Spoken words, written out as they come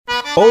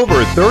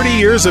Over 30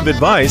 years of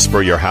advice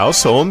for your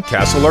house, home,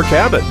 castle, or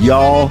cabin.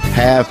 Y'all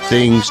have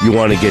things you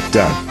want to get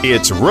done.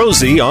 It's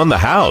Rosie on the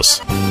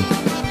House.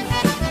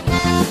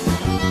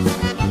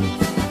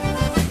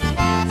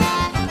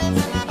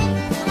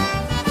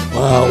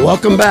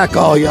 Welcome back,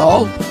 all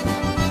y'all.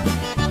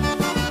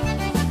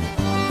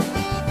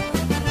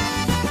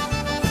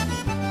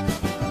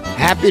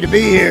 Happy to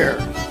be here.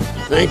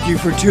 Thank you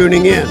for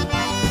tuning in.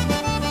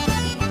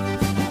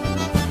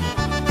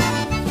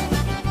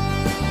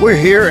 We're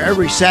here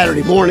every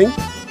Saturday morning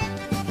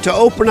to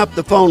open up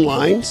the phone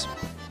lines,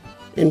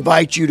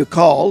 invite you to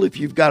call if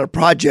you've got a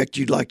project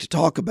you'd like to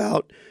talk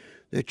about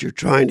that you're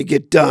trying to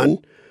get done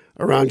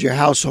around your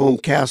house, home,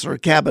 castle, or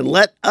cabin.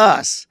 Let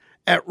us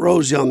at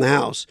Rosie on the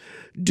House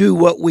do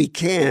what we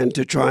can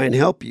to try and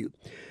help you.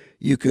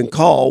 You can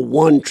call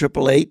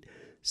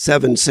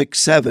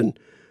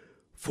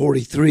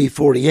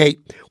 1-888-767-4348.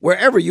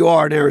 Wherever you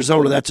are in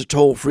Arizona, that's a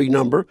toll-free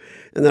number,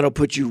 and that'll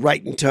put you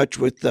right in touch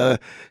with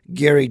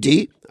Gary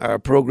D., our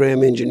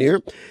program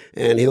engineer,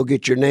 and he'll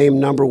get your name,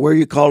 number, where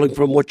you're calling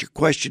from, what your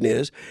question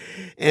is,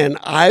 and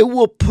I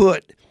will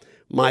put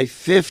my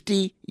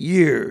 50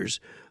 years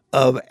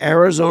of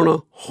Arizona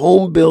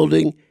home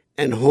building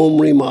and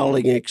home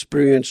remodeling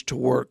experience to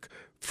work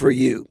for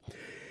you.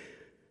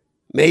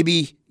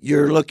 Maybe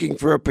you're looking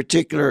for a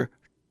particular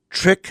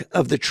trick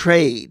of the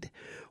trade,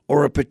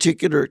 or a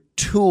particular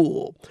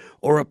tool,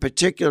 or a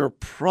particular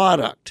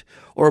product,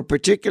 or a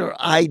particular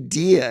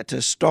idea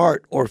to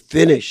start or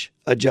finish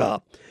a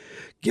job.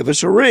 Give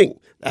us a ring.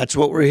 That's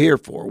what we're here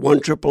for.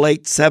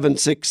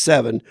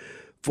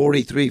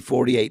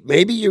 1-888-767-4348.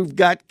 Maybe you've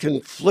got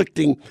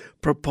conflicting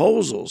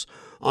proposals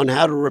on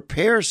how to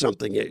repair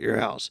something at your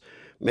house.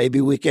 Maybe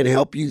we can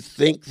help you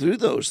think through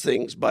those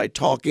things by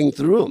talking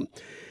through them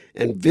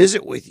and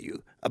visit with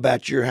you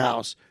about your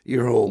house,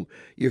 your home,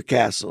 your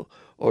castle,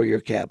 or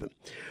your cabin.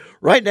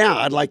 Right now,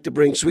 I'd like to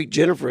bring Sweet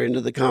Jennifer into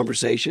the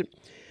conversation.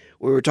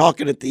 We were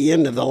talking at the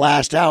end of the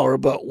last hour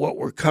about what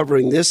we're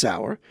covering this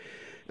hour.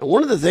 And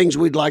one of the things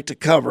we'd like to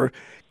cover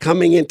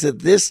coming into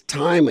this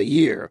time of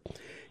year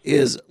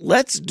is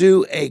let's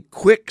do a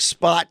quick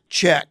spot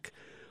check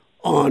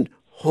on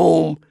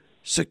home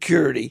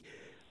security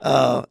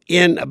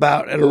in,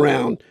 about, and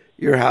around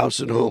your house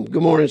and home.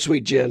 Good morning,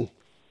 Sweet Jen.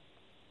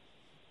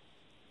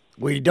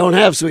 We don't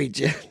have Sweet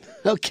Jen.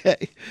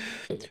 Okay.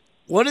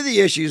 One of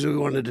the issues we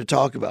wanted to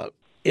talk about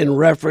in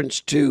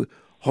reference to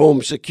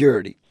home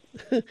security,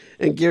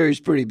 and Gary's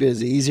pretty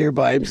busy. He's here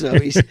by himself.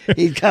 He's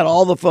got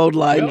all the phone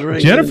lines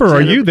ringing. Jennifer,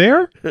 are you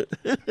there?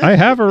 I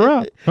have her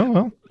up.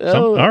 Oh,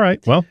 well. All right.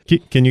 Well,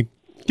 can you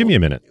give me a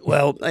minute?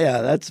 Well,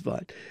 yeah, that's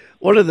fine.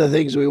 One of the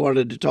things we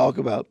wanted to talk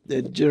about,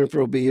 and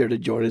Jennifer will be here to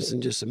join us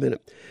in just a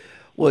minute,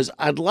 was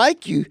I'd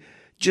like you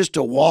just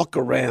to walk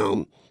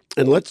around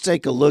and let's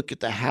take a look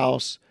at the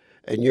house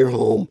and your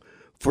home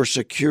for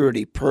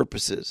security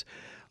purposes.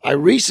 I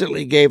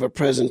recently gave a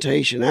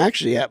presentation,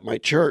 actually at my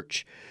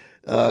church,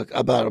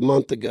 about a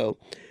month ago,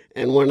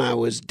 and when I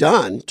was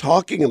done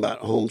talking about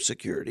home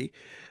security,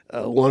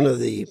 one of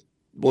the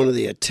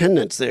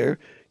attendants there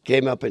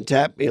came up and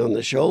tapped me on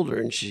the shoulder,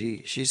 and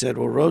she said,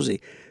 "Well, Rosie,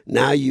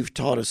 now you've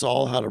taught us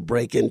all how to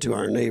break into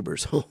our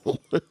neighbor's home."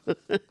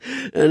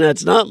 And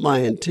that's not my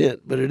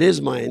intent, but it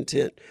is my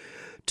intent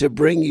to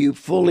bring you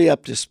fully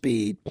up to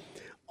speed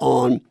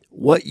on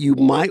what you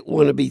might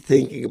want to be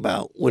thinking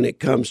about when it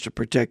comes to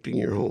protecting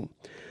your home.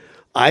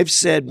 I've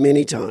said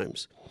many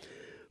times,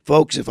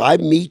 folks, if I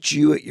meet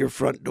you at your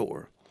front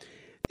door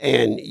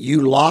and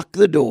you lock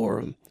the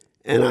door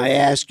and I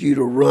ask you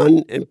to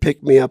run and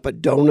pick me up a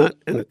donut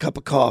and a cup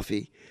of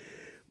coffee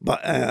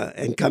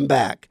and come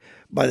back,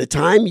 by the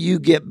time you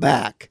get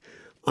back,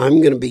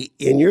 I'm going to be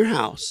in your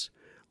house.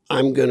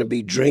 I'm going to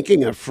be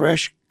drinking a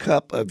fresh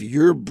cup of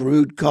your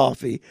brewed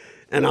coffee,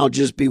 and I'll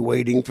just be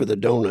waiting for the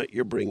donut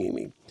you're bringing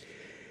me.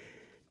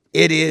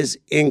 It is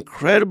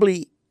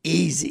incredibly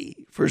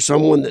easy for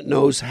someone that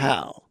knows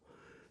how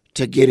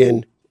to get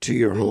into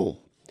your home.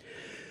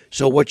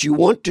 So what you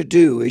want to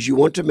do is you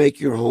want to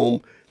make your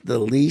home the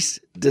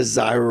least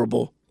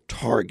desirable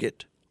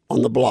target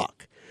on the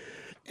block.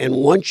 And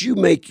once you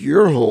make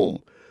your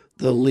home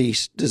the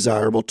least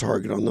desirable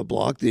target on the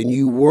block, then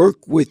you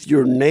work with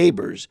your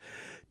neighbors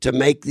to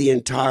make the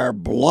entire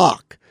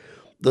block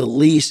the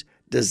least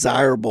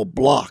desirable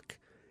block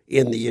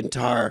in the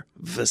entire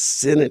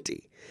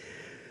vicinity.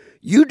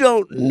 You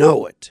don't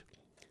know it,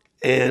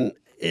 and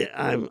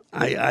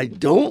I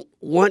don't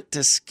want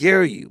to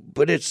scare you,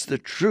 but it's the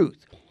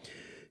truth.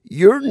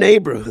 Your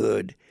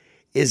neighborhood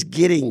is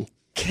getting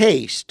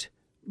cased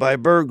by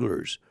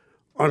burglars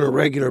on a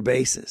regular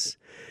basis,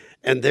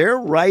 and they're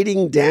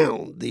writing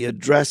down the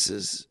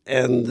addresses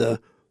and the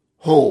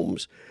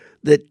homes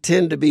that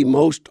tend to be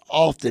most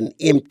often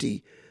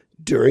empty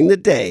during the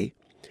day,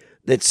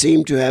 that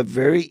seem to have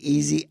very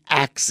easy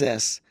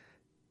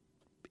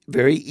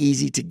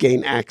to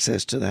gain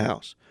access to the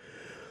house.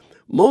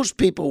 Most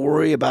people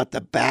worry about the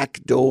back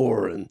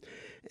door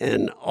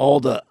and all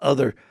the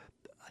other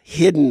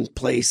hidden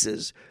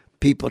places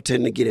people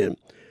tend to get in.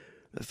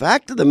 The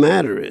fact of the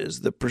matter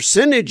is the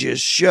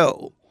percentages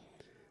show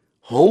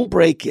home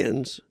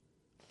break-ins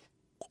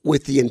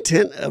with the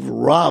intent of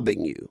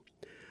robbing you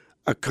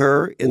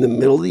occur in the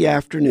middle of the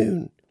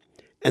afternoon,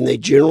 and they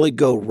generally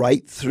go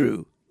right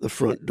through the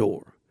front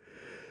door.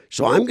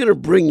 So I'm going to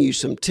bring you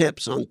some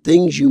tips on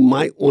things you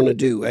might want to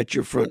do at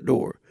your front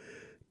door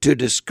to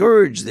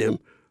discourage them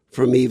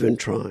from even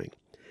trying.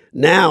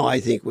 Now I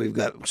think we've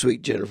got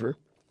sweet Jennifer.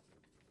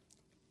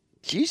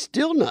 She's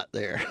still not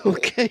there.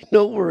 Okay,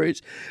 no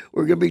worries.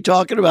 We're going to be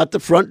talking about the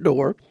front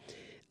door.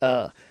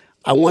 I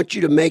want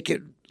you to make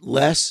it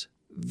less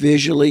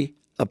visually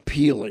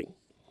appealing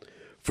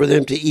for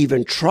them to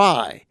even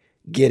try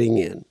getting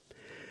in.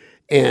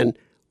 And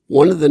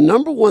one of the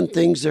number one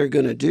things they're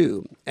going to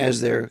do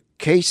as they're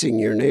casing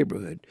your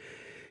neighborhood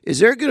is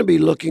they're going to be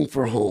looking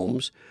for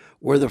homes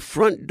where the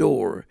front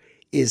door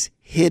is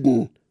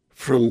hidden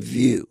from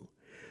view,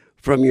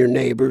 from your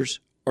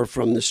neighbors or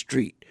from the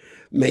street.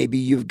 Maybe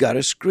you've got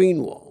a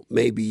screen wall.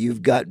 Maybe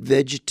you've got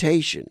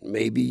vegetation.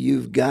 Maybe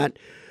you've got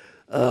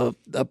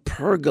a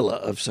pergola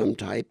of some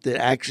type that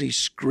actually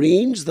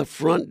screens the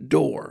front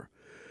door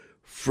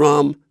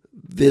from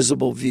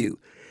visible view.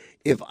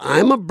 If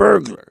I'm a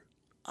burglar,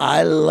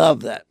 I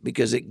love that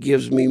because it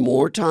gives me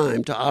more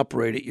time to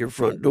operate at your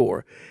front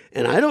door.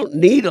 And I don't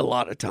need a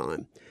lot of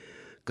time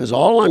because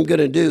all I'm going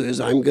to do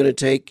is I'm going to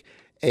take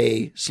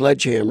a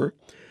sledgehammer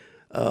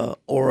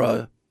or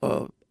a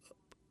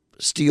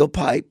steel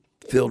pipe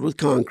filled with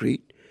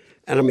concrete,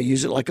 and I'm going to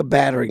use it like a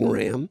battering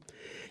ram,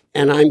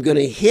 and I'm going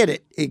to hit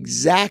it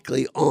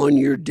exactly on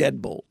your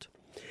deadbolt.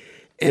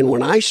 And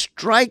when I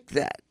strike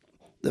that,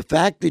 the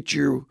fact that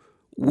your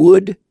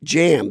wood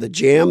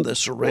the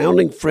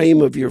surrounding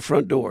frame of your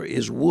front door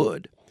is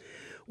wood,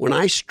 when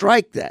I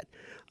strike that,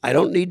 I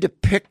don't need to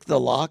pick the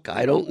lock.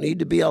 I don't need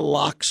to be a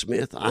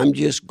locksmith. I'm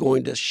just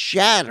going to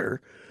shatter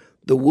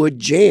the wood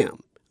jamb.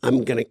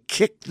 I'm going to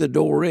kick the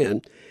door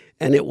in,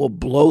 and it will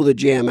blow the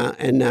jamb out,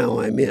 and now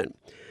I'm in.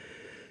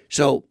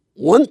 So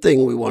one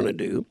thing we want to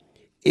do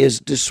is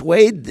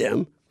dissuade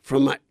them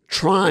from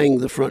trying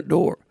the front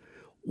door.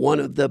 One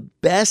of the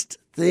best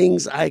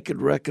things I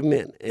could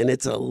recommend, and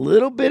it's a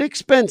little bit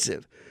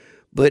expensive,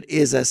 but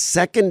is a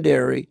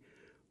secondary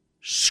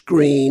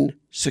screen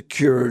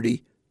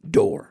security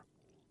door,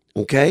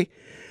 okay?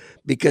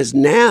 Because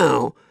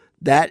now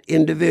that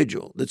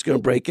individual that's going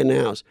to break in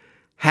the house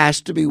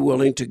has to be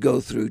willing to go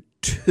through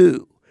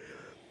two.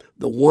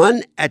 The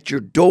one at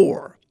your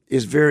door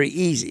is very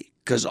easy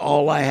because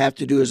all I have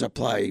to do is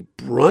apply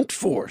brunt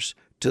force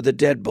to the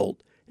deadbolt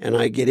and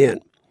I get in.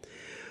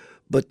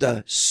 But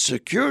the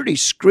security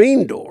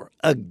screen door,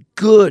 a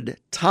good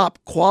top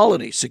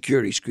quality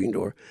security screen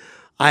door,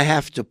 I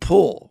have to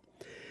pull.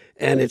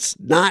 And it's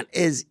not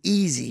as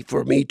easy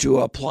for me to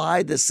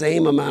apply the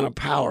same amount of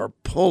power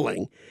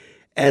pulling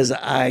as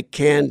I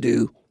can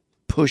do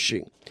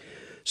pushing.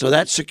 So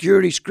that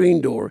security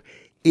screen door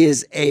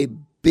is a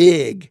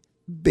big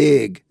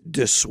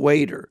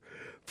dissuader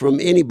from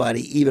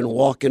anybody even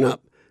walking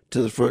up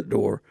to the front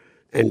door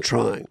and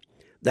trying.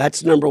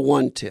 That's number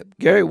one tip.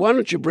 Gary, why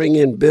don't you bring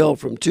in Bill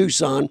from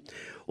Tucson?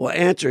 We'll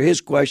answer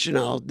his question.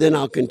 Then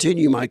I'll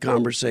continue my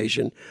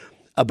conversation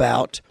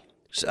about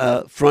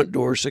front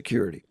door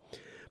security.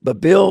 But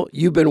Bill,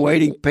 you've been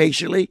waiting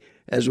patiently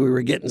as we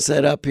were getting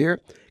set up here,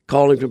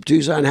 calling from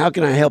Tucson. How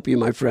can I help you,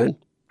 my friend?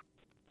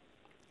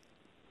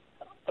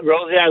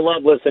 Rosie, I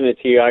love listening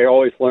to you. I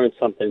always learn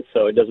something,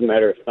 so it doesn't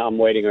matter if I'm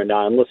waiting or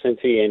not. I'm listening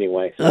to you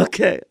anyway. So.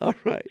 Okay, all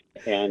right.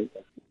 And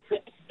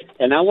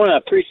I want to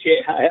appreciate,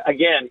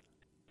 again,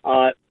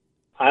 I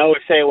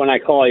always say when I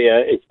call you,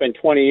 it's been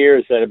 20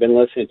 years that I've been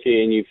listening to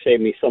you, and you've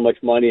saved me so much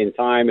money and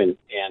time and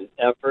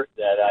effort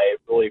that I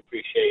really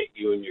appreciate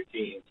you and your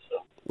team.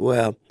 So.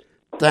 Well,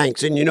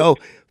 thanks. And,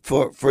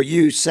 for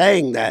you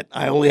saying that,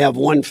 I only have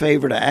one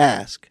favor to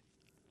ask.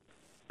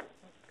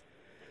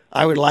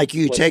 I would like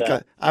you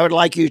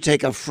to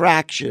take a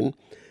fraction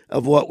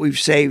of what we've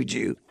saved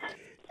you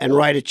and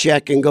write a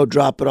check and go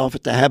drop it off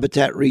at the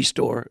Habitat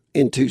Restore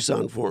in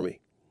Tucson for me.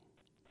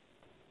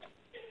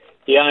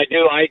 Yeah, I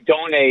do. I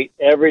donate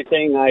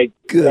everything.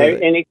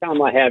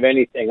 Anytime I have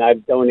anything,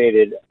 I've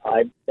donated.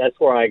 That's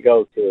where I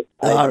go to.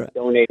 I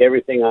donate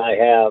everything I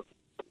have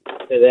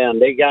to them.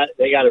 They got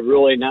a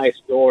really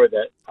nice door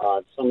that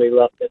somebody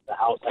left at the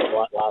house I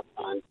bought last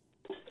time.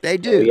 They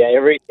do. So,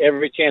 yeah,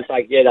 every chance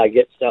I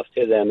get stuff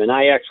to them, and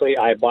I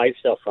buy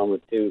stuff from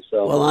them too.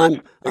 So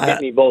they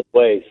get me both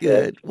ways.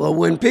 Good. So. Well,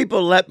 when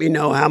people let me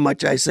know how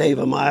much I save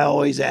them, I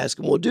always ask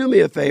them, "Well, do me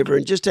a favor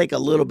and just take a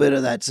little bit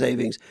of that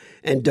savings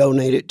and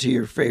donate it to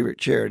your favorite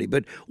charity."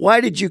 But why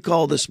did you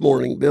call this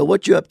morning, Bill?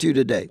 What you up to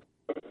today?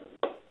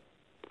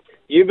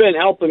 You've been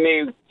helping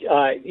me.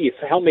 You've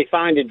helped me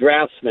find a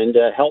draftsman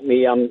to help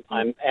me. I'm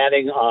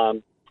adding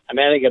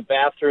a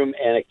bathroom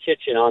and a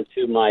kitchen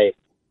onto my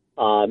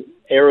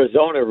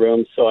Arizona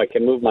room so I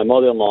can move my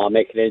mother-in-law and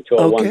make it into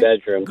a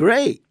one-bedroom.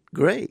 Great.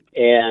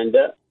 And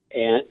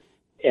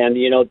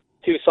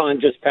Tucson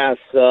just passed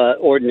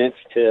ordinance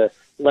to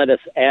let us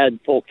add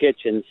full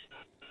kitchens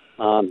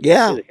to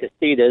the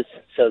casitas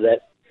so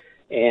that,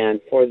 and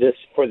for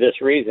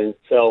this reason.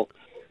 So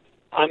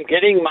I'm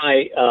getting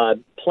my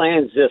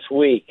plans this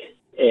week,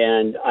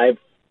 and I've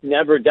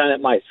never done it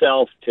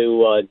myself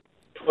to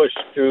push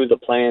through the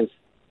plans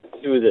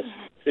through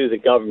the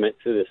government,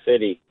 through the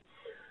city.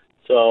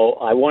 So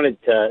I wanted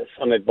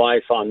some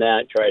advice on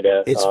that. Try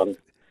to.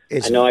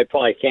 I know I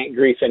probably can't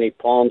grease any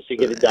palms to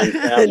get it done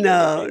fast.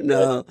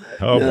 No.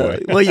 Oh, boy.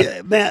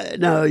 Well,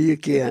 no, you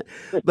can't.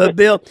 But,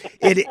 Bill,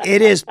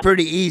 it is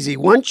pretty easy.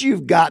 Once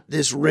you've got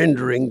this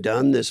rendering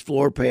done, this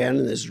floor plan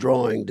and this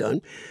drawing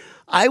done,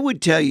 I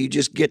would tell you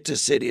just get to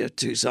City of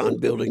Tucson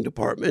Building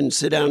Department and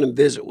sit down and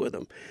visit with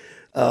them.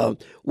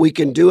 We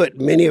can do it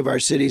in many of our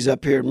cities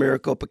up here in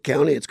Maricopa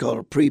County. It's called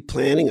a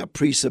pre-planning, a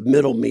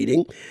pre-submittal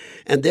meeting.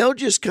 And they'll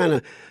just kind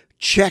of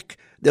check.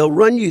 They'll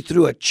run you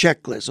through a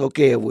checklist.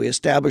 Okay, have we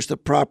established the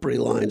property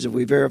lines? Have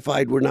we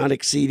verified we're not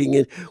exceeding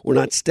it? We're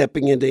not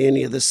stepping into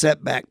any of the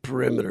setback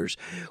perimeters.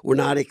 We're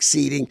not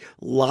exceeding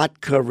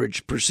lot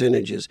coverage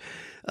percentages.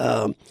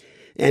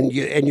 And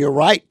you're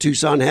right,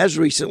 Tucson has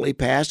recently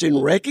passed,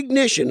 in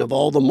recognition of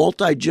all the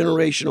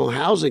multi-generational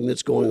housing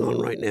that's going on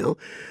right now.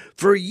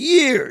 For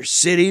years,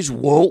 cities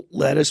won't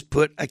let us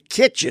put a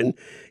kitchen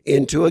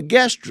into a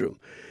guest room,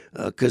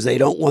 because they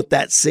don't want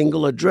that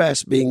single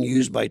address being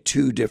used by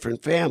two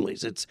different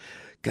families. It's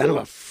kind of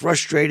a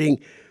frustrating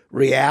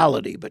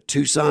reality, but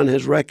Tucson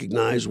has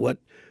recognized what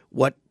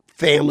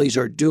families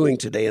are doing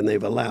today, and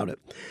they've allowed it.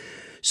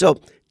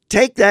 So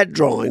take that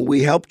drawing.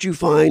 We helped you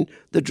find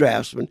the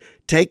draftsman.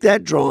 Take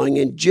that drawing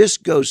and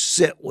just go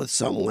sit with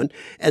someone,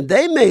 and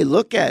they may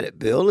look at it,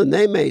 Bill, and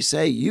they may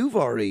say, you've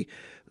already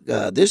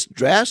this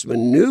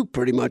draftsman knew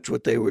pretty much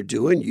what they were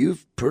doing.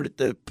 You've put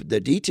the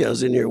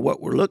details in here,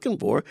 what we're looking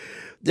for.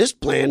 This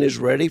plan is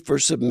ready for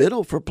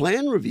submittal for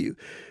plan review.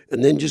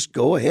 And then just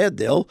go ahead.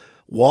 They'll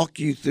walk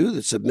you through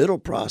the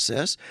submittal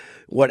process.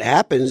 What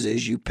happens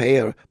is you pay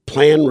a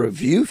plan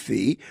review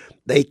fee.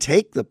 They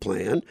take the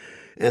plan,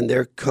 and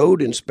their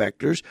code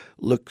inspectors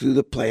look through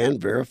the plan,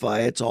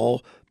 verify it's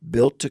all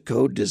built to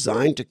code,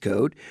 designed to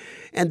code,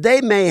 and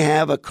they may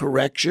have a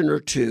correction or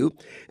two,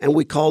 and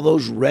we call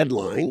those red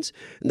lines,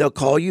 and they'll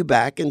call you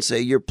back and say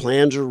your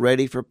plans are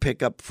ready for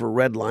pickup for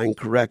red line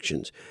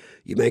corrections.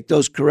 You make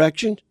those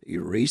corrections,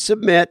 you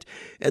resubmit,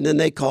 and then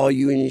they call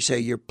you and you say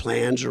your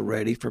plans are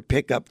ready for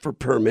pickup for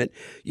permit.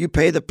 You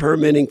pay the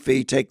permitting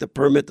fee, take the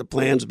permit, the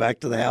plans back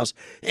to the house,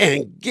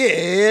 and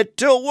get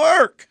to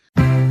work.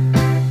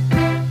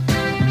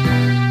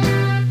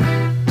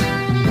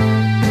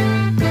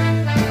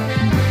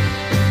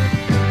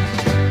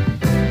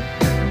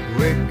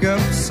 Wake up,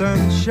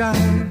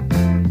 sunshine.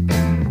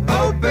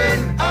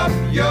 Open up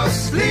your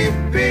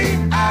sleepy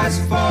eyes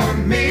for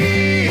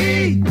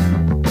me.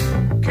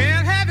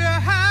 Can't have you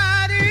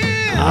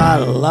hiding. I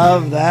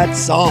love that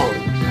song.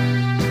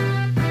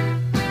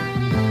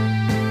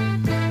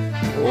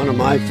 One of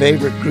my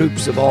favorite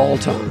groups of all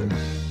time.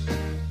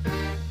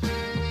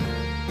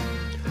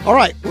 All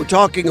right, we're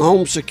talking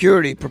home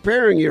security,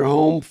 preparing your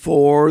home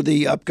for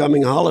the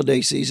upcoming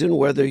holiday season,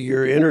 whether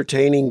you're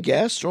entertaining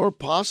guests or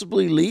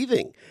possibly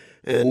leaving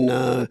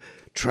and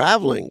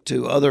traveling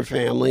to other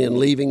family and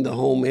leaving the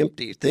home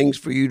empty. Things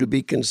for you to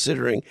be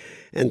considering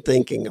and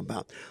thinking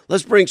about.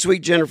 Let's bring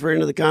sweet Jennifer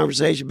into the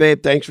conversation.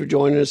 Babe, thanks for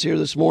joining us here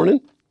this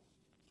morning.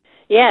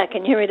 Yeah,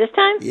 can you hear me this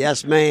time?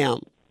 Yes, ma'am.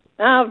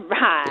 All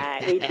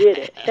right, we did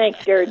it. Thanks,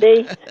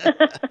 Gertie.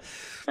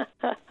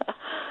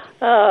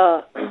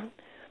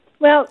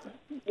 Well,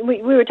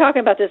 we were talking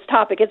about this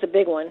topic. It's a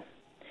big one.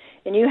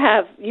 And you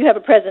have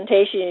a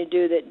presentation you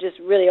do that just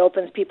really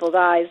opens people's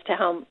eyes to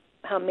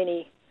how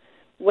many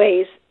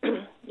ways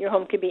your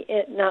home could be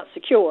not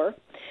secure.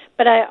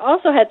 But I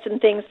also had some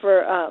things for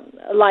a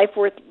life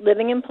worth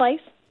living in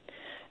place.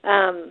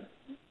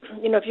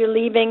 If you're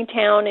leaving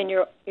town and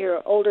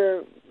your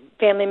older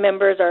family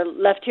members are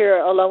left here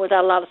alone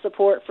without a lot of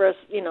support for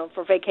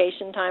for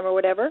vacation time or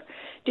whatever.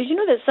 Did you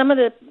know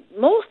that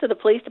most of the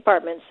police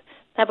departments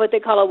have what they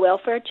call a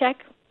welfare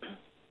check?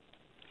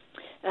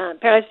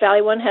 Paradise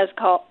Valley one has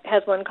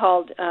one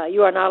called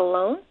You Are Not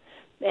Alone,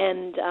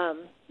 and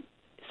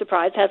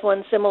Surprise has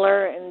one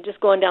similar, and just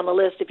going down the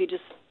list, if you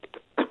just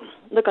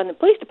look on the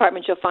police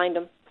department, you'll find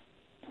them.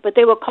 But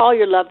they will call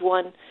your loved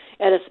one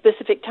at a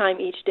specific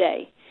time each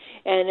day,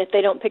 and if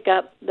they don't pick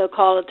up, they'll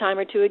call a time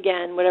or two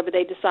again, whatever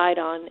they decide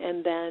on,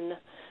 and then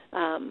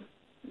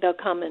they'll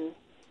come and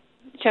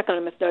check on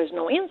them if there's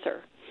no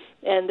answer.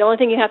 And the only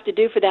thing you have to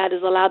do for that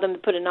is allow them to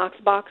put a Knox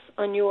box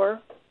on your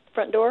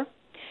front door,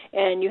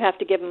 and you have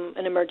to give them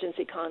an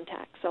emergency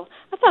contact. So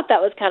I thought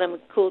that was kind of a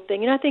cool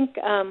thing. I think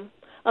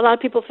a lot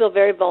of people feel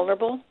very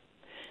vulnerable,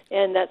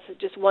 and that's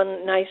just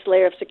one nice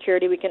layer of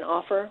security we can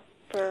offer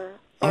for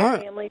our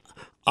families.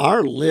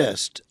 Our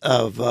list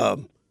of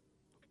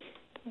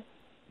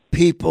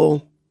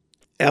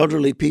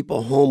elderly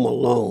people home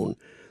alone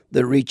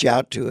that reach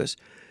out to us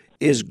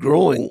is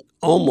growing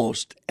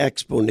almost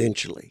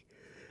exponentially.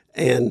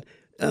 And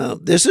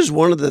this is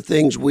one of the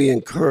things we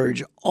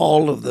encourage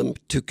all of them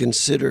to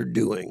consider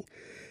doing.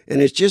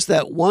 And it's just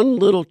that one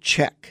little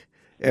check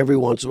every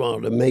once in a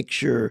while to make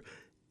sure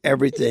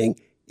everything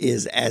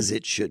is as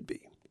it should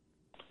be.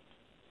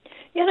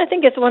 Yeah, and I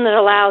think it's one that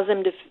allows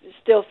them to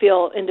still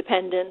feel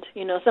independent.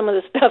 You know, some of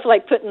the stuff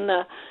like putting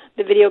the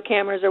video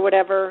cameras or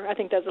whatever, I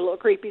think that's a little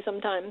creepy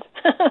sometimes.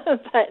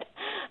 But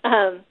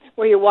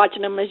where you're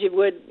watching them as you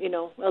would, you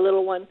know, a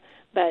little one.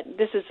 But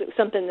this is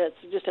something that's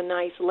just a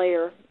nice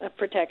layer of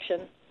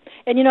protection.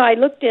 And, you know, I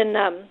looked in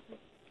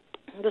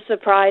the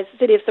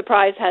City of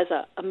Surprise has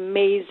an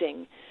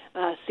amazing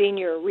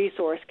senior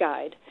resource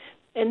guide.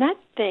 And that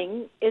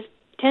thing is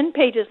 10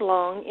 pages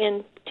long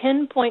in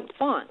 10-point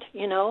font,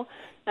 you know.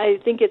 I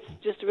think it's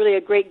just really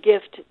a great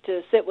gift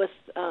to sit with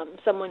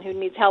someone who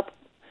needs help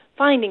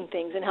finding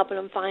things and helping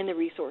them find the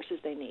resources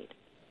they need.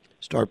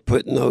 Start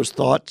putting those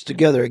thoughts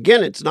together.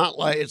 Again, it's not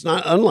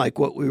unlike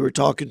what we were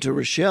talking to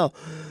Rochelle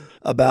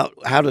about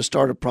how to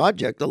start a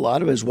project. A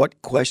lot of it is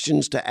what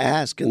questions to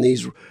ask, and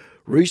these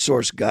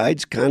resource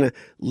guides kind of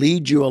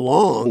lead you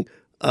along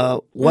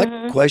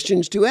what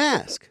questions to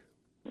ask.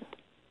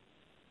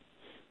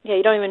 Yeah,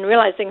 you don't even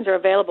realize things are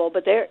available,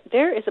 but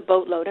there is a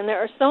boatload, and there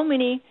are so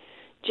many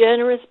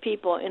generous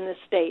people in the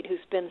state who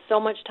spend so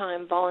much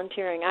time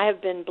volunteering. I have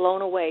been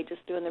blown away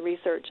just doing the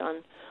research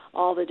on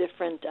all the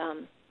different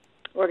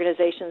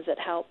organizations that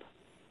help.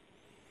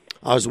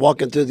 I was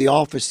walking through the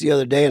office the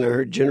other day, and I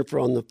heard Jennifer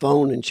on the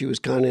phone, and she was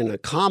kind of in a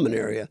common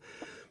area,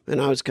 and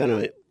I was kind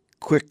of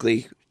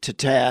quickly to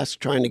task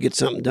trying to get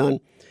something done,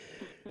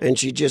 and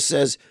she just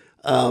says,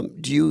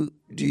 "Do you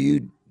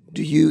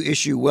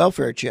issue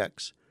welfare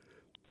checks?"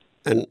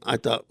 And I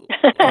thought,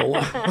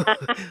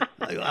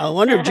 I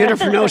wonder if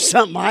Jennifer knows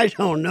something I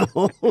don't know.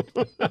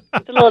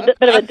 It's a little bit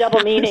of a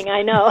double meaning,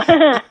 I know.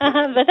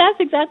 But that's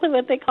exactly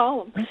what they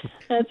call them.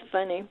 That's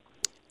funny.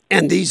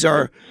 And these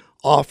are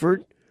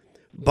offered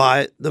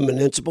by the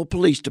municipal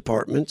police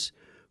departments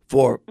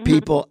for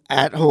people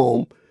at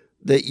home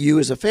that you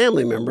as a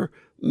family member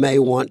may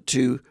want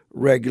to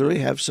regularly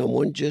have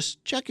someone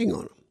just checking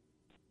on them.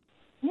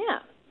 Yeah,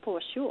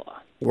 for sure.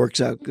 Works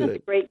out good.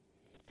 That's great.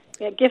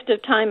 Yeah, gift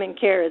of time and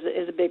care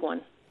is a big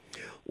one.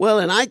 Well,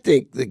 and I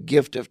think the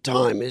gift of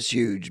time is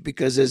huge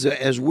because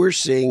as we're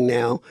seeing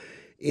now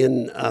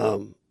in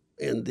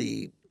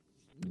the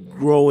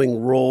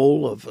growing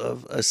role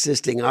of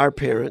assisting our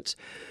parents,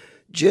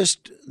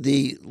 just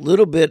the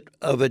little bit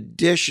of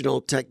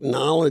additional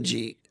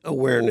technology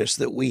awareness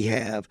that we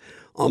have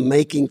on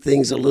making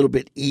things a little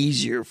bit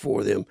easier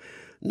for them,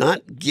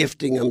 not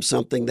gifting them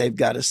something they've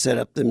got to set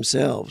up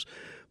themselves,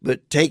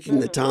 but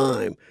taking the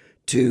time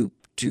to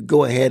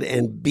go ahead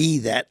and be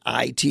that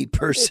IT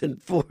person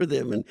for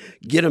them and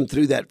get them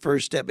through that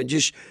first step and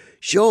just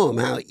show them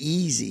how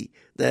easy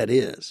that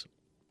is.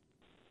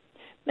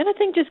 And I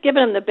think just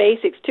giving them the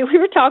basics, too. We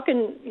were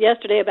talking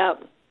yesterday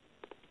about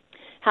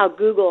how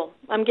Google,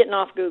 I'm getting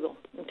off Google,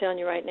 I'm telling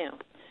you right now.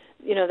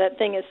 You know, that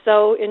thing is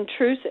so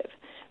intrusive.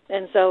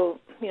 And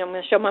so, you know, I'm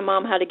going to show my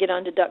mom how to get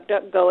onto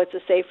DuckDuckGo. It's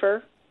a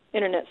safer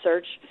internet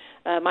search.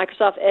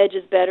 Microsoft Edge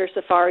is better,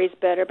 Safari's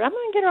better, but I'm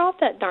going to get her off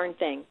that darn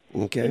thing.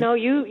 Okay. You know,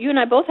 you and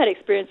I both had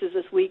experiences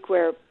this week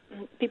where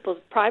people's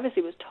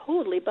privacy was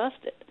totally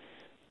busted.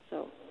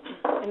 So,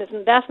 and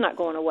that's not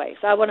going away.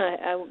 So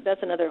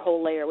that's another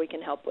whole layer we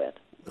can help with.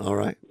 All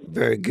right.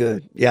 Very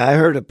good. Yeah, I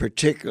heard a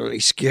particularly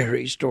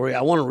scary story.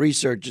 I want to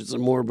research it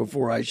some more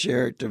before I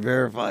share it to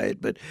verify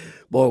it. But,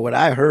 boy, what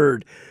I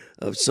heard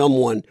of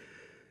someone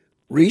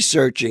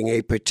researching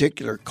a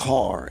particular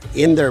car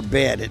in their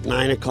bed at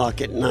 9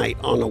 o'clock at night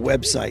on a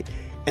website,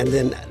 and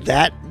then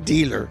that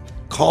dealer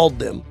called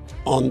them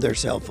on their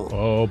cell phone.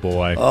 Oh,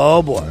 boy.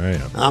 Oh, boy.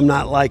 Yeah. I'm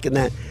not liking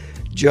that.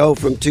 Joe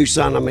from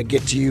Tucson, I'm going to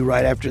get to you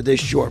right after this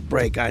short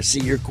break. I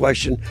see your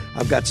question.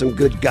 I've got some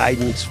good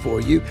guidance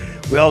for you.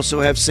 We also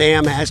have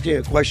Sam asking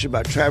a question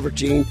about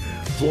travertine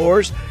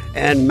floors,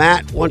 and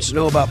Matt wants to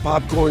know about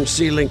popcorn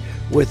ceiling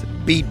with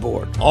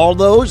beadboard. All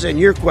those and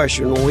your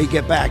question when we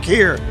get back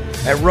here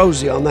at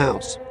Rosie on the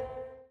House.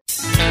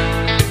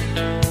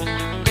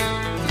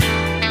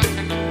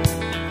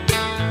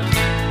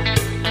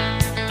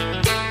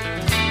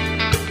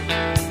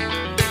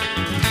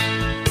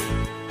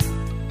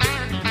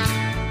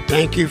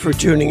 Thank you for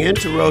tuning in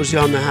to Rosie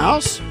on the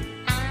House,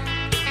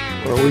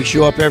 where we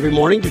show up every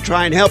morning to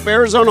try and help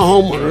Arizona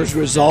homeowners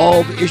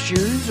resolve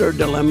issues or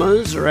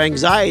dilemmas or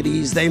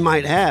anxieties they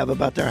might have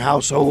about their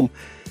house, home,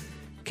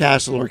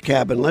 castle, or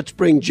cabin. Let's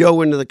bring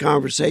Joe into the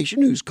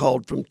conversation, who's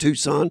called from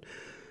Tucson.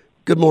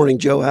 Good morning,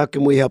 Joe. How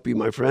can we help you,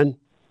 my friend?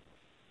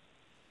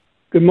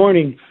 Good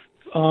morning.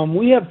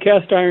 We have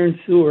cast iron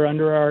sewer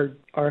under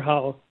our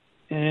house,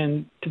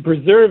 and to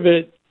preserve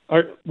it,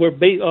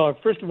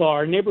 first of all,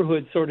 our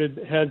neighborhood sort of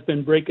has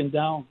been breaking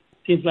down.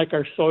 Seems like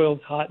our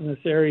soil's hot in this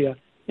area.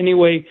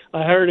 Anyway,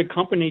 I hired a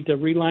company to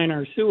reline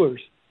our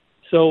sewers.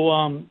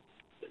 So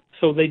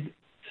they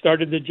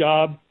started the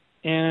job,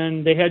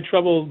 and they had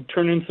trouble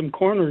turning some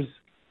corners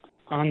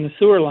on the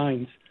sewer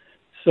lines.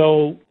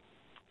 So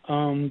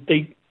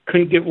they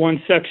couldn't get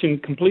one section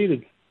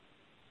completed.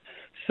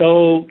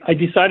 So I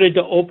decided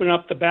to open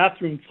up the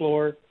bathroom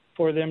floor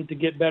for them to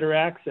get better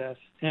access,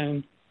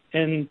 and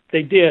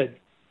they did.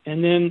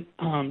 And then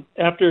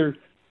after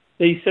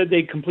they said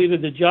they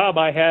completed the job,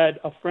 I had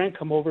a friend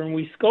come over and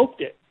we scoped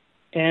it.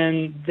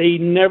 and they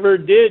never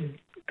did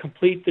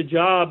complete the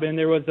job, and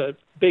there was a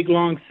big,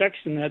 long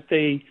section that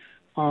they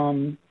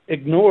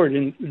ignored,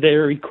 and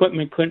their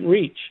equipment couldn't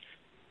reach.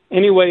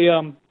 Anyway,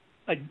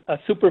 a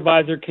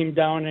supervisor came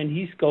down, and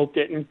he scoped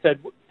it and said,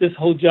 this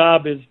whole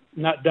job is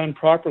not done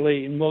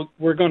properly, and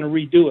we're going to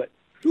redo it.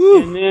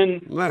 Whew, and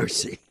then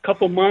mercy. A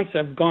couple months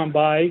have gone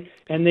by,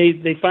 and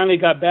they finally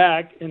got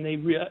back, and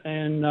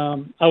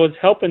I was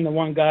helping the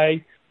one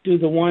guy do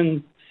the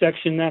one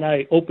section that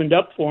I opened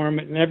up for him,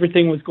 and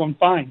everything was going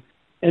fine.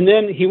 And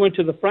then he went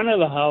to the front of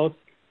the house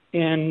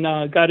and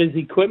got his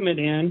equipment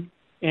in,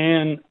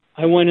 and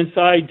I went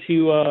inside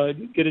to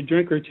get a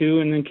drink or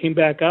two, and then came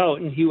back out,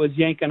 and he was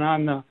yanking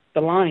on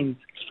the lines,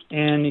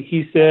 and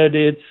he said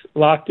it's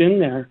locked in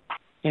there.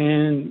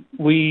 And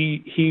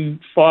he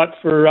fought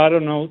for,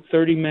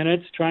 30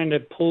 minutes trying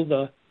to pull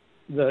the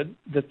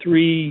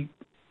three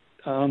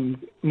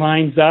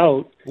lines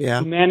out. Yeah.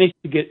 He managed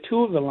to get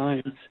two of the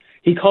lines.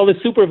 He called a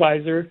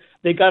supervisor.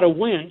 They got a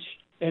winch,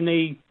 and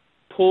they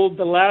pulled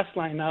the last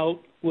line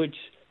out, which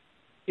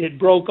it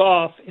broke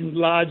off and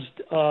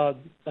lodged a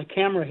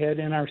camera head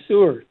in our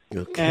sewer.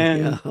 Okay.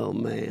 And oh,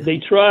 man. they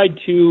tried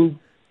to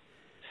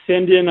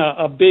send in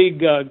a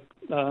big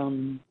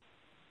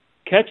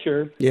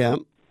catcher. Yeah.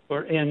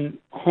 And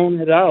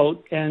hone it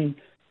out, and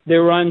they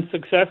were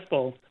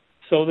unsuccessful.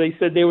 So they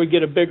said they would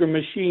get a bigger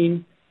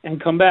machine and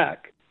come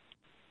back.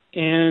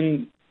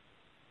 And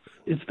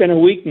it's been a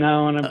week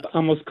now, and I've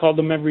almost called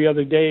them every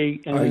other day,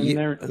 and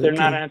they're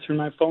not answering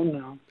my phone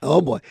now.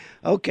 Oh, boy.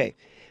 Okay.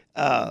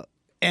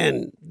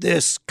 And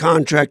this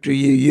contractor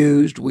you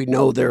used, we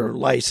know they're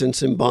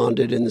licensed and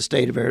bonded in the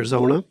state of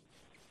Arizona?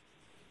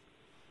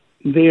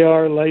 They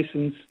are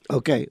licensed.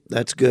 Okay,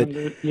 that's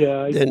good.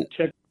 I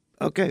checked.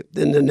 Okay,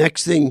 then the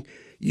next thing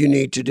you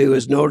need to do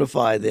is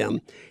notify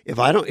them. If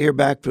I don't hear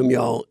back from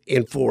y'all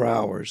in 4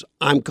 hours,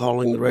 I'm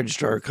calling the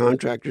registrar of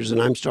contractors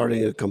and I'm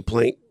starting a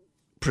complaint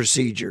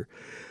procedure.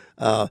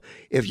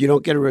 If you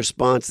don't get a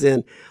response,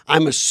 then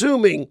I'm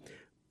assuming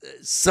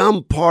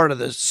some part of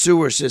the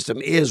sewer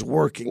system is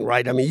working,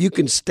 right? I mean, you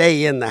can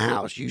stay in the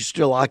house. You're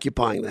still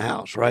occupying the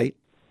house, right?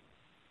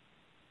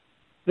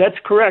 That's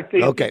correct.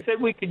 They Okay. said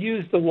we could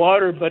use the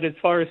water, but as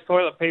far as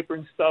toilet paper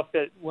and stuff,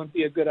 that wouldn't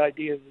be a good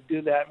idea to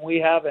do that. And we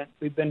haven't.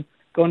 We've been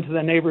going to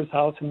the neighbor's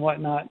house and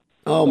whatnot.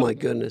 Oh, my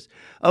goodness.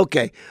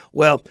 Okay.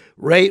 Well,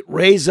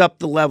 raise up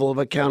the level of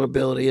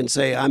accountability and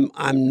say, I'm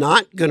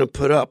not going to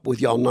put up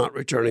with y'all not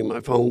returning my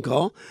phone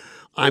call.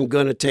 I'm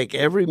going to take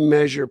every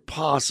measure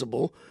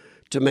possible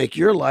to make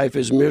your life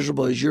as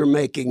miserable as you're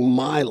making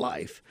my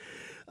life.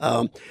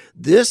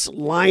 This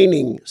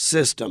lining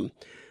system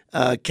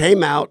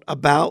came out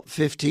about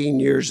 15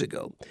 years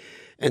ago.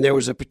 And there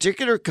was a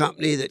particular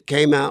company that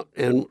came out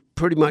and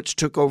pretty much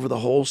took over the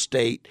whole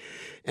state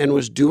and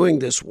was doing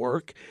this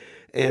work.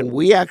 And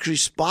we actually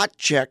spot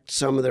checked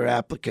some of their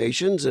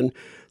applications and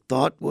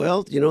thought,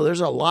 well,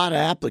 there's a lot of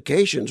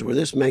applications where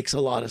this makes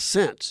a lot of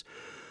sense.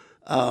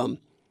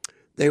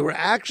 They were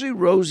actually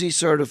Rosie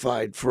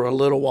certified for a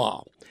little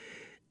while.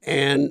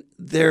 And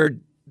they're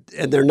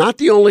not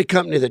the only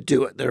company that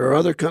do it. There are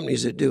other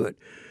companies that do it.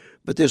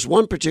 But this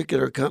one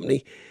particular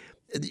company,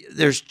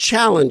 there's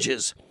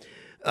challenges.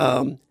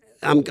 I'm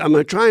going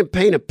to try and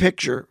paint a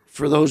picture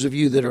for those of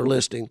you that are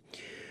listening.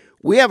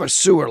 We have a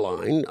sewer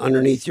line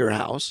underneath your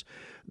house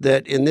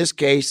that in this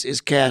case is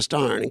cast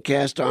iron. And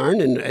cast iron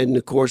in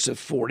the course of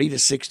 40 to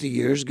 60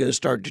 years is going to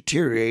start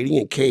deteriorating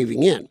and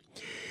caving in.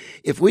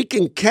 If we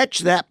can catch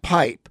that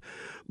pipe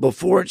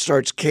before it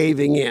starts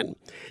caving in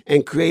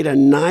and create a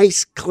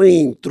nice,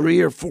 clean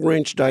 3 or 4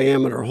 inch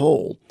diameter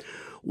hole,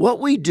 what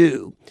we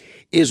do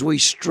is we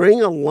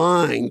string a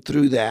line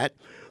through that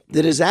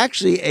is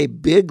actually a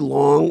big,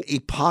 long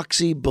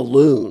epoxy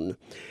balloon.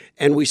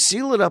 And we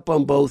seal it up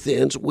on both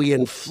ends. We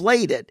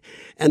inflate it.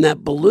 And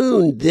that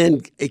balloon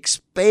then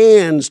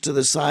expands to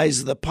the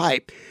size of the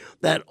pipe.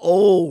 That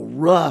old,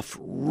 rough,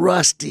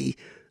 rusty,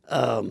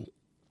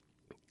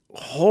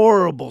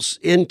 horrible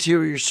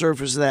interior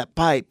surface of that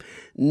pipe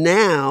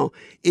now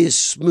is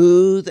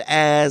smooth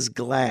as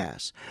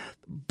glass.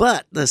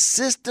 But the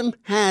system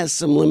has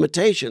some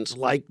limitations,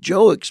 like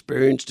Joe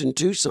experienced in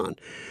Tucson.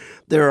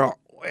 There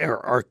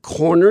are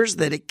corners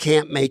that it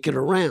can't make it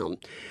around.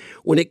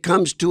 When it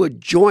comes to a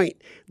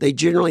joint, they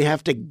generally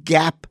have to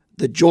gap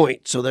the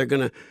joint. So they're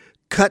going to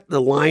cut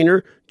the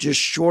liner just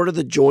short of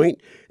the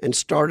joint and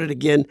start it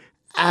again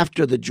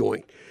after the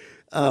joint.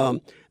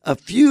 A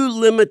few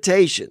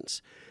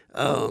limitations.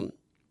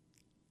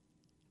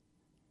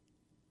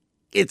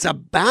 It's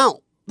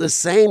about the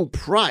same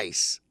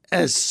price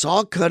as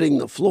saw cutting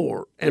the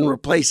floor and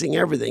replacing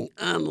everything,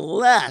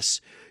 unless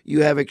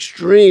you have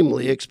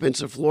extremely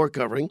expensive floor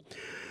covering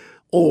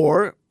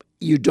or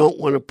you don't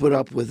want to put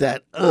up with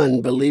that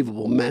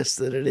unbelievable mess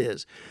that it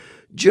is.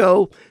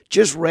 Joe,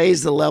 just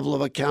raise the level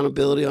of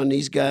accountability on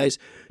these guys.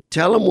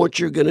 Tell them what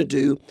you're going to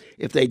do.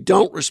 If they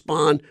don't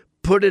respond,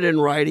 put it in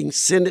writing,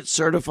 send it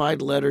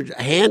certified letter,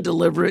 hand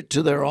deliver it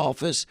to their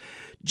office.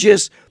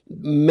 Just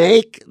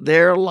make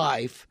their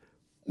life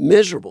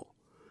miserable.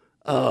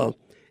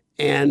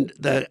 And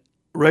the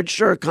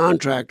registrar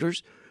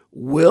contractors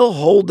will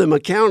hold them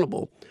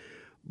accountable.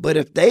 But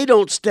if they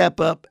don't step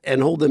up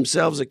and hold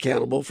themselves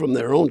accountable from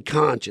their own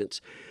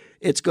conscience,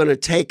 it's going to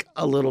take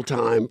a little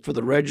time for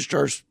the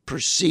registrar's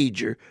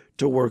procedure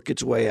to work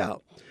its way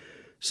out.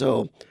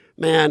 So,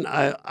 man,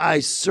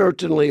 I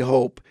certainly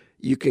hope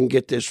you can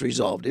get this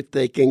resolved. If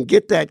they can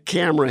get that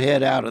camera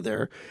head out of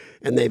there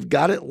and they've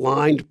got it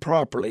lined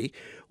properly,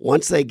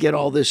 once they get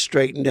all this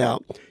straightened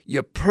out,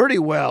 you pretty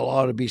well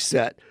ought to be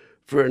set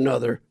for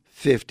another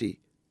 50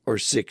 or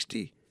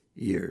 60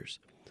 years.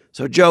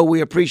 So, Joe,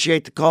 we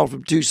appreciate the call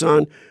from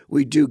Tucson.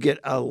 We do get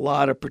a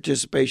lot of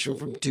participation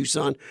from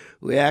Tucson.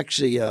 We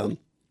actually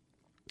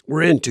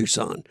were in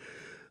Tucson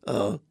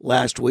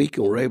last week,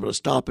 and we're able to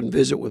stop and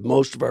visit with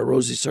most of our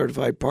Rosie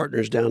certified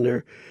partners down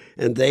there,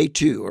 and they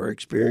too are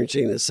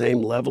experiencing the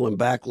same level and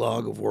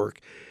backlog of work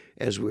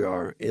as we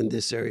are in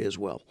this area as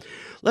well.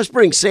 Let's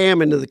bring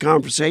Sam into the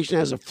conversation.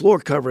 Has a floor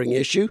covering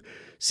issue.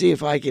 See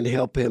if I can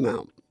help him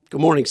out.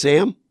 Good morning,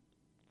 Sam.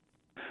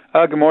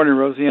 Good morning,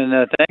 Rosie, and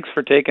thanks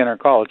for taking our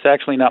call. It's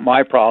actually not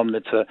my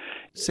problem.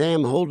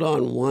 Sam, hold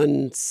on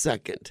 1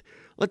 second.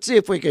 Let's see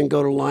if we can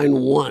go to line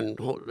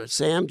 1.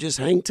 Sam, just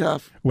hang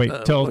tough. Wait,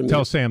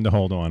 tell Sam to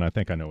hold on. I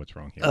think I know what's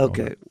wrong here.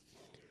 Okay.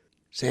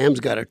 Sam's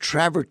got a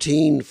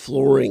travertine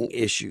flooring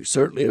issue,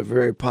 certainly a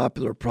very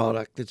popular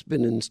product that's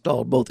been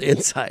installed both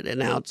inside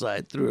and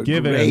outside through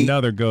Give it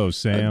another go,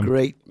 Sam. A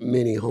great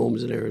many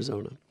homes in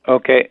Arizona.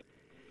 Okay.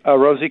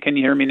 Rosie, can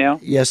you hear me now?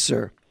 Yes,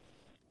 sir.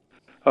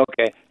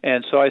 Okay.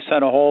 And so I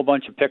sent a whole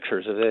bunch of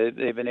pictures. Have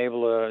they been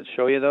able to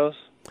show you those?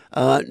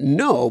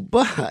 No,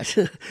 but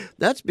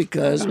that's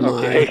because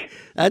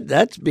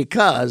that's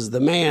because the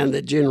man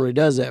that generally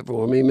does that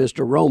for me,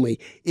 Mr. Romey,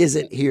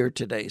 isn't here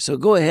today. So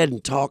go ahead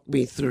and talk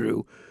me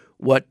through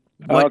what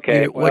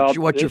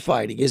you're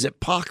fighting. Is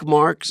it pock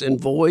marks and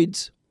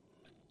voids?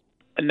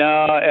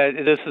 No,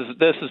 this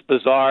is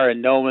bizarre,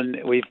 and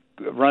we've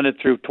run it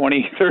through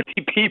 20, 30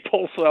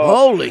 people, so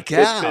holy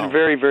cow. It's been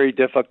very, very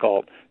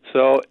difficult.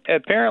 So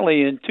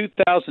apparently in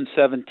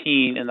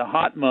 2017, in the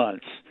hot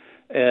months,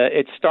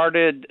 it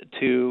started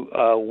to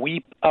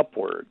weep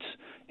upwards,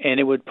 and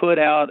it would put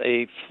out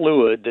a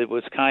fluid that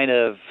was kind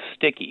of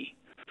sticky.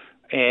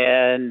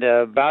 And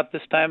about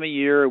this time of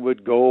year, it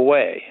would go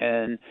away.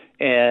 And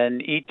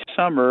each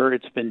summer,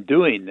 it's been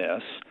doing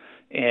this,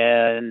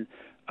 and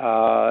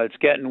it's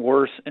getting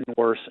worse and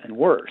worse and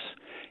worse.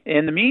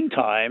 In the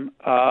meantime,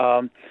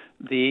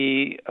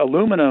 the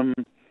aluminum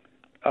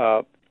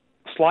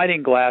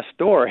sliding glass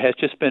door has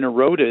just been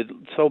eroded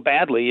so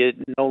badly it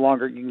no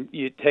longer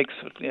it takes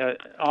an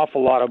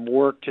awful lot of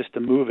work just to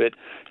move it,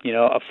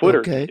 a foot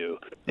or two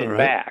and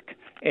back.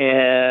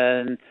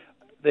 And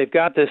they've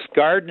got this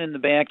garden in the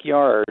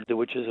backyard,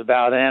 which is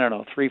about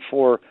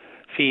 3-4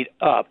 feet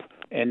up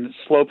and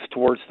slopes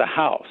towards the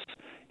house.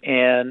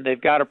 And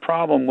they've got a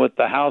problem with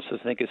the house. I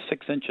think it's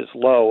 6 inches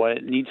low, and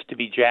it needs to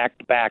be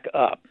jacked back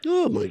up.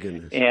 Oh, my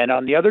goodness. And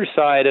on the other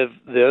side of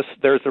this,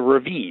 there's a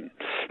ravine,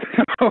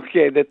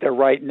 that they're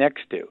right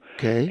next to.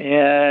 Okay.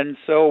 And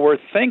so we're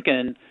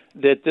thinking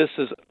that this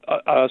is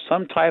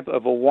some type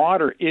of a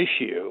water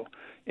issue.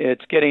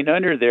 It's getting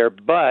under there,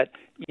 but,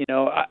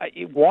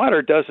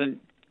 water doesn't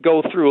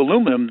go through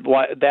aluminum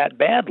that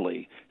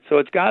badly. So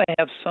it's got to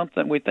have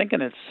something. We're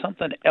thinking it's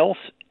something else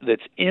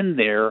that's in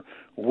there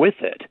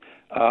with it.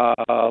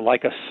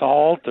 Like a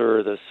salt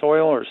or the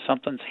soil or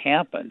something's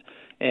happened.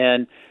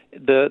 And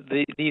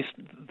the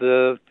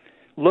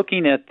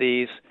looking at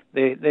these,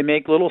 they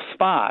make little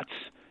spots,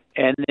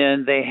 and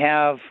then they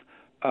have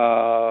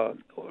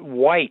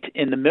white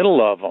in the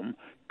middle of them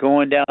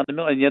going down the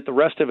middle, and yet the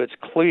rest of it's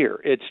clear.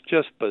 It's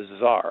just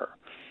bizarre.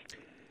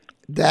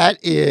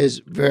 That is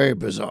very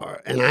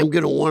bizarre, and I'm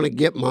going to want to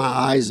get my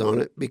eyes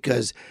on it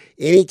because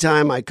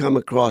anytime I come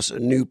across a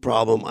new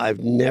problem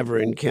I've never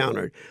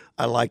encountered,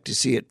 I like to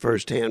see it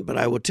firsthand. But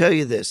I will tell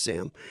you this,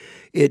 Sam,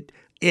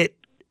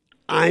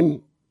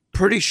 I'm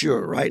pretty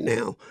sure right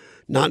now,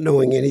 not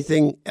knowing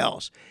anything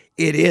else,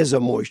 it is a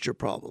moisture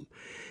problem,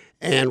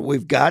 and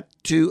we've got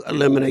to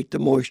eliminate the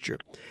moisture.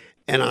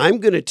 And I'm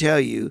going to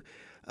tell you,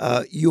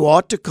 you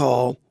ought to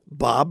call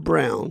Bob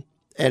Brown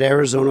at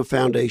Arizona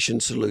Foundation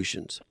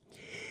Solutions.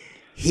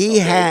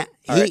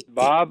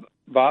 Bob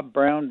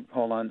Brown.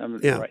 Hold on, I'm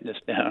writing this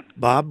down.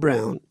 Bob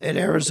Brown at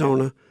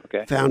Arizona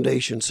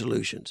Foundation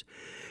Solutions,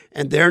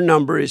 and their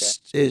number is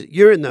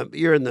you're in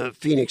the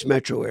Phoenix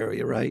metro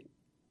area, right?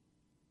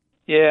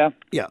 Yeah.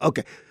 Yeah.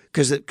 Okay.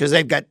 Because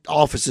they've got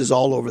offices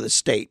all over the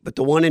state, but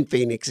the one in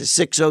Phoenix is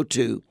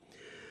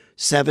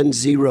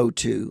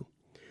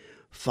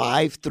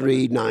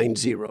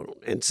 602-702-5390.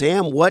 And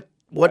Sam, what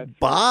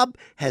Bob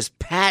has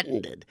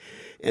patented,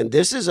 and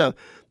this is a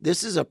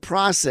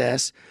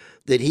process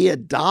that he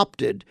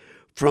adopted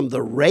from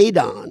the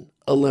radon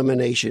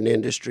elimination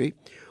industry,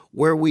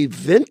 where we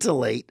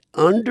ventilate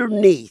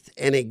underneath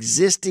an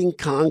existing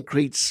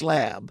concrete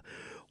slab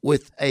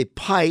with a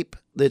pipe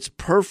that's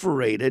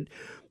perforated,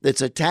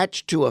 that's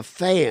attached to a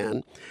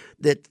fan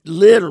that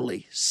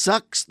literally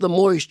sucks the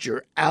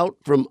moisture out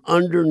from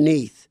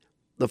underneath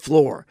the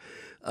floor.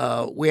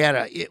 We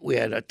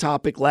had a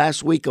topic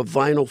last week of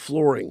vinyl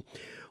flooring,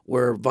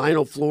 where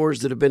vinyl floors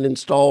that have been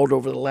installed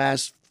over the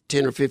last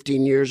 10 or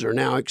 15 years are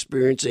now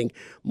experiencing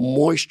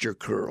moisture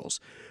curls.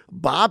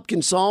 Bob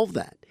can solve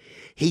that.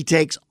 He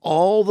takes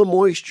all the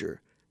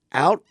moisture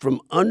out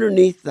from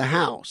underneath the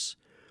house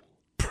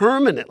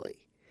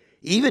permanently.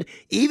 Even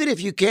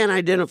if you can't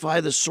identify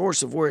the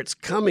source of where it's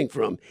coming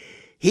from,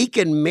 he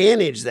can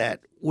manage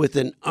that with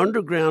an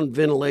underground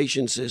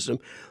ventilation system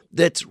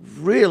that's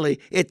really,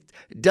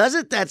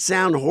 doesn't that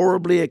sound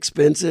horribly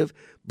expensive?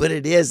 But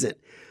it isn't.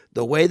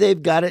 The way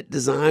they've got it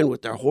designed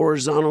with their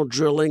horizontal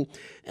drilling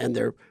and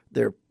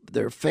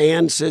their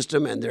fan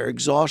system and their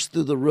exhaust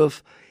through the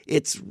roof,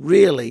 it's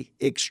really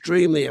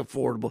extremely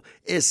affordable,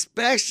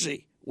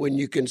 especially when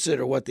you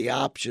consider what the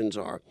options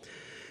are.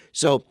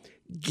 So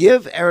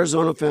give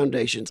Arizona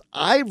Foundations.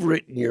 I've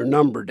written your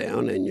number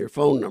down and your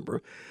phone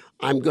number.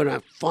 I'm going to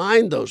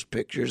find those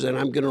pictures and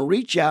I'm going to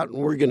reach out and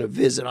we're going to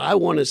visit. I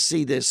want to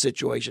see this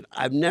situation.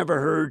 I've never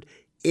heard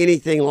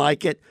anything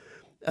like it.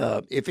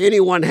 If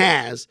anyone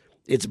has,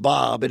 it's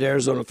Bob at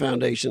Arizona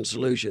Foundation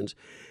Solutions.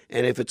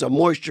 And if it's a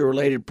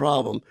moisture-related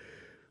problem,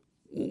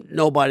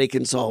 nobody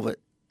can solve it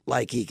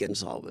like he can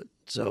solve it.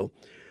 So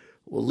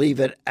we'll leave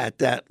it at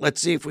that. Let's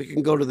see if we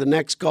can go to the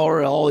next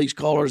caller. All these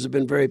callers have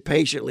been very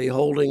patiently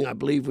holding. I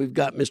believe we've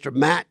got Mr.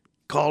 Matt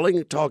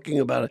calling, talking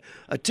about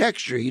a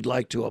texture he'd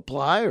like to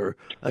apply or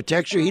a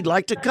texture he'd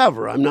like to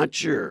cover. I'm not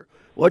sure.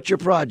 What's your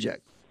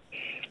project?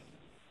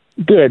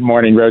 Good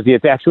morning, Rosie.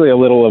 It's actually a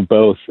little of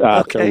both.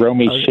 Okay. So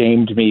Romy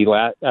shamed me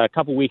a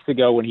couple weeks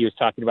ago when he was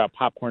talking about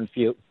popcorn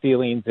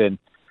ceilings and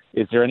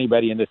is there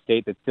anybody in the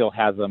state that still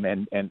has them?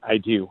 And I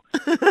do.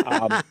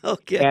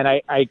 Okay. And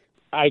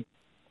I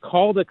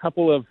called a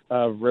couple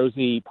of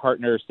Rosie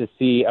partners to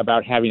see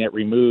about having it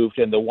removed.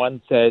 And the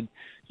one said,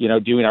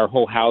 doing our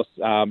whole house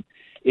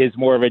is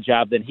more of a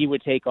job than he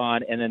would take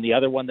on. And then the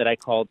other one that I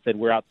called said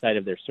we're outside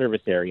of their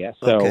service area.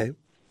 So okay.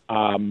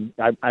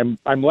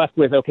 I'm left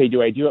with, okay,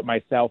 do I do it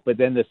myself? But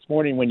then this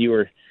morning when you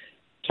were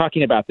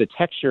talking about the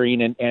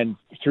texturing and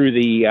through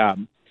the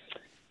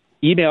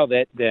email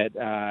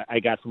that I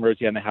got from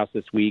Rosie on the house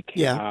this week,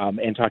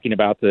 and talking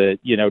about the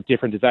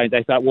different designs,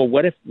 I thought, well,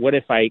 what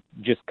if I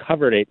just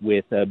covered it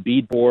with a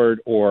beadboard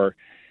or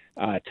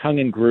tongue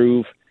and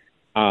groove,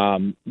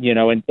 and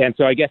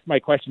so I guess my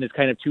question is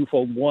kind of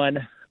twofold. One,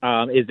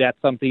 is that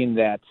something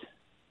that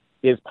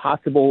is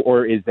possible,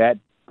 or is that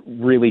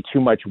really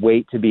too much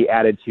weight to be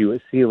added to a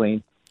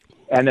ceiling?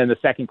 And then the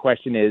second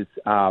question is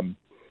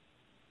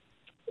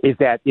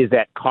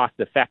that cost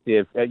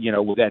effective?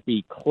 Would that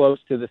be close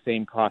to the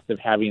same cost of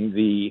having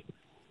the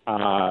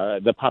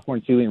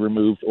popcorn ceiling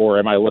removed, or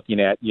am I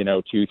looking at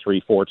 2,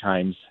 3, 4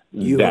 times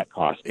that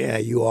cost? Yeah,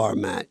 you are,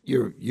 Matt.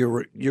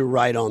 You're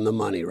right on the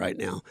money right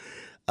now.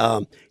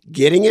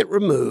 Getting it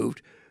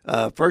removed.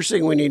 First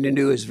thing we need to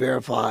do is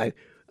verify.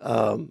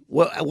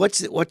 What's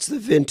the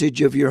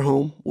vintage of your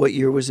home? What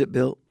year was it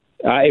built?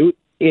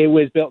 It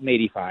was built in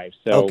 85,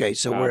 so okay,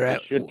 so I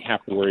shouldn't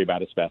have to worry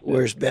about asbestos.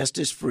 We're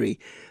asbestos free.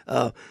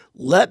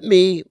 Let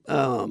me.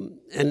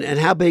 And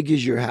how big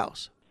is your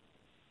house?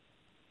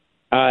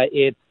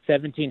 It's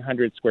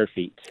 1,700 square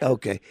feet.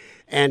 Okay,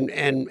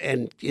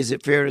 and is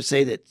it fair to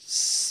say that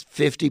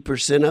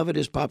 50% of it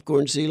is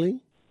popcorn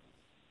ceiling?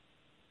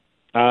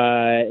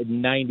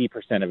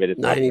 90% of it is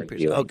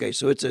 90%. Okay,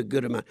 so it's a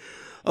good amount.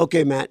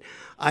 Okay, Matt,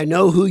 I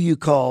know who you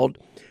called.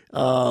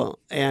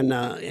 And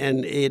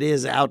it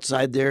is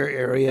outside their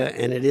area,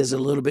 and it is a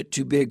little bit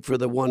too big for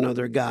the one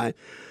other guy.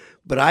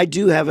 But I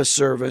do have a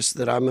service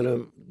that I'm going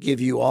to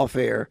give you off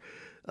air,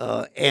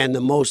 and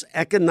the most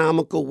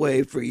economical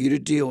way for you to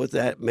deal with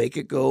that, make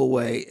it go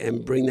away,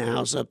 and bring the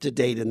house up to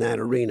date in that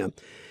arena,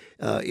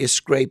 is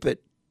scrape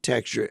it,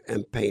 texture it,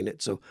 and paint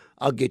it. So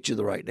I'll get you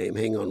the right name.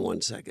 Hang on one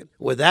second.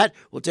 With that,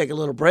 we'll take a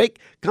little break,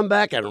 come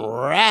back, and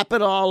wrap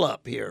it all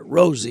up here.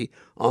 Rosie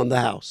on the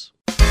house.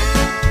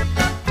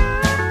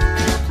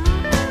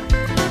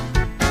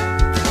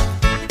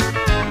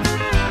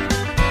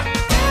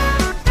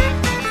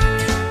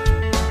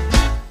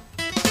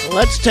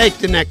 Let's take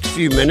the next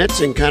few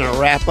minutes and kind of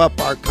wrap up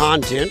our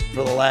content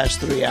for the last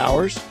 3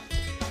 hours.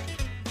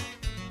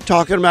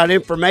 Talking about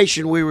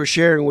information we were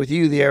sharing with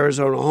you, the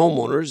Arizona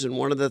homeowners, and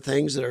one of the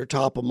things that are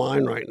top of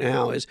mind right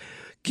now is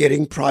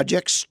getting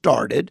projects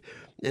started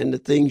and the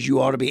things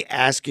you ought to be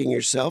asking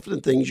yourself and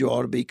the things you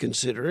ought to be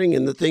considering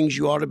and the things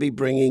you ought to be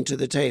bringing to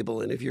the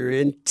table. And if you're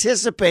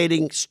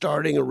anticipating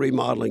starting a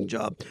remodeling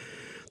job,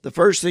 the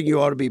first thing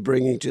you ought to be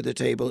bringing to the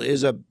table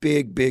is a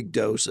big, big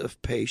dose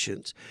of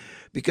patience.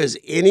 Because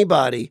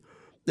anybody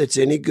that's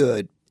any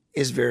good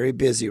is very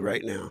busy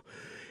right now.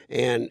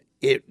 And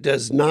it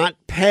does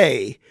not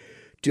pay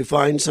to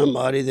find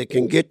somebody that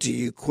can get to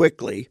you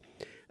quickly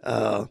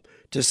to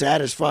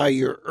satisfy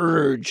your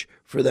urge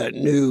for that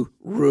new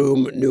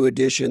room, new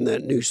addition,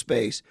 that new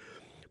space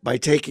by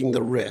taking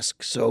the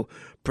risk. So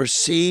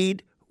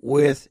proceed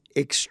with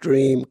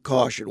extreme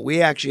caution.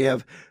 We actually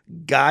have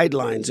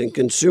guidelines and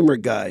consumer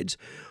guides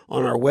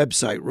on our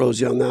website,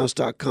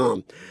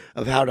 rosieonthehouse.com,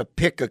 of how to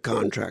pick a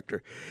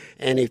contractor.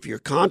 And if you're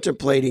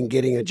contemplating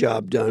getting a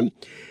job done,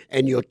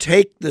 and you'll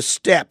take the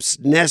steps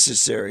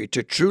necessary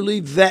to truly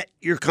vet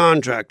your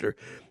contractor,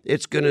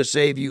 it's going to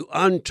save you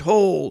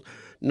untold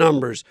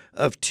numbers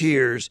of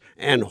tears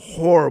and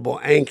horrible,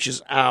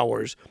 anxious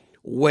hours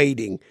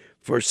waiting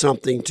for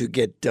something to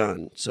get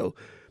done. So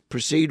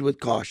proceed with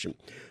caution.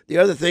 The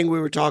other thing we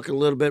were talking a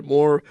little bit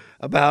more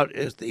about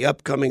is the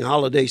upcoming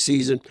holiday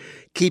season,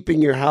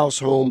 keeping your house,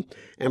 home,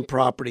 and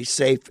property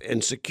safe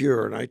and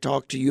secure. And I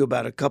talked to you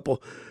about a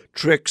couple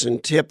tricks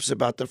and tips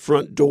about the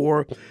front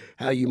door,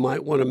 how you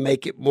might want to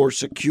make it more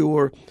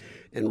secure,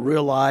 and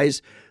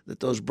realize that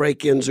those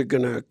break-ins are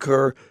going to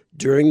occur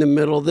during the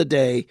middle of the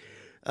day,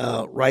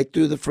 right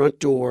through the front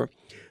door.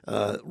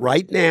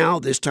 Right now,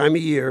 this time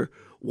of year,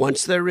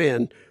 once they're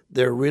in,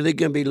 they're really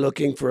going to be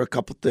looking for a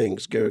couple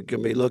things. They're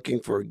going to be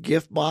looking for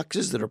gift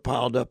boxes that are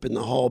piled up in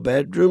the hall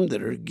bedroom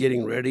that are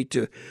getting ready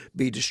to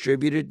be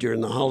distributed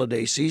during the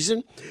holiday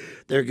season.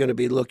 They're going to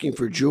be looking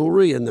for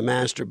jewelry in the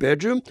master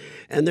bedroom,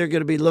 and they're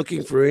going to be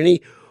looking for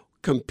any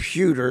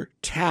computer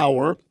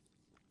tower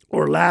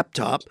or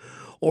laptop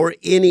or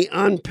any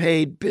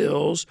unpaid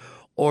bills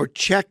or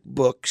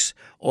checkbooks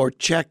or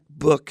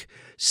checkbook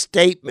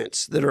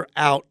statements that are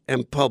out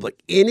in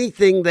public.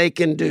 Anything they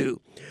can do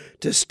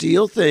to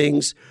steal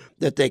things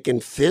that they can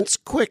fence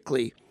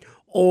quickly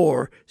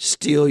or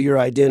steal your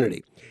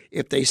identity.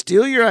 If they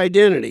steal your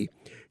identity,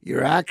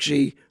 you're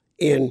actually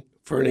in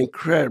for an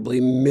incredibly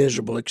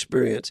miserable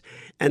experience.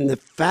 And the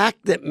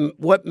fact that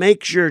what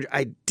makes your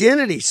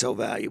identity so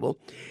valuable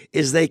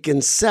is they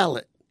can sell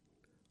it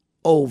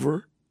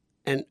over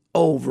and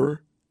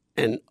over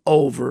and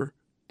over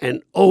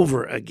and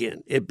over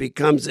again. It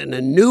becomes an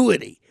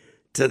annuity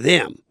to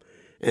them,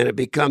 and it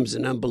becomes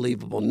an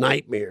unbelievable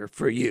nightmare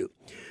for you.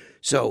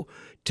 So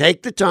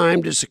take the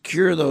time to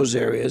secure those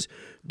areas.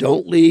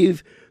 Don't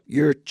leave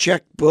your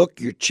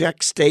checkbook, your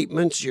check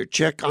statements, your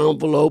check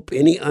envelope,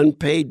 any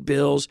unpaid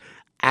bills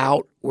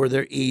out where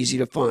they're easy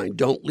to find.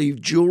 Don't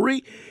leave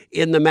jewelry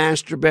in the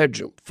master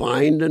bedroom.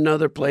 Find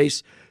another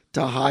place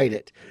to hide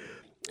it.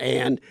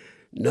 And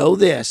know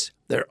this,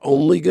 they're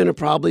only going to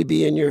probably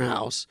be in your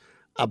house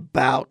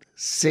about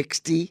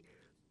 60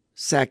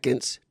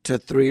 seconds to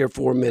 3 or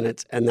 4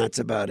 minutes, and that's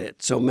about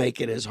it. So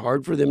make it as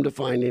hard for them to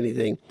find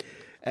anything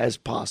as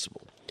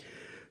possible.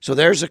 So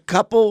there's a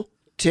couple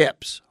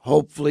tips,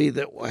 hopefully,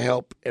 that will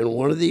help. And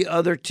one of the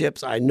other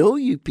tips, I know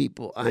you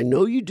people, I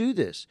know you do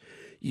this.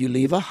 You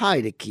leave a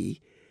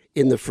hide-a-key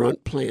in the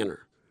front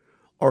planter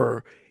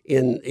or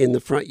in the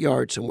front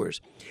yard somewhere.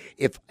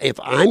 If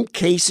I'm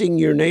casing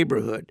your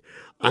neighborhood,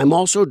 I'm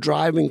also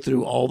driving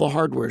through all the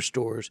hardware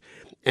stores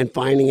and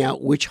finding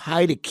out which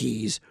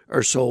hide-a-keys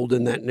are sold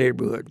in that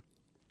neighborhood.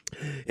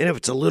 And if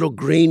it's a little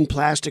green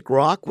plastic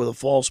rock with a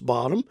false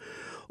bottom,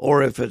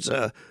 or if it's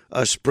a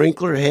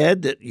sprinkler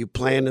head that you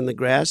plant in the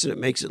grass and it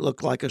makes it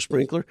look like a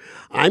sprinkler,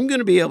 I'm going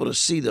to be able to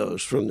see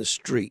those from the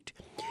street.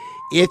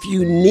 If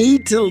you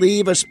need to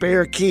leave a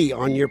spare key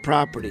on your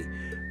property,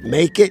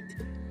 make it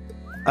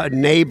a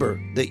neighbor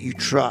that you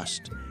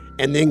trust,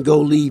 and then go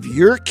leave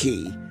your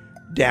key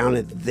down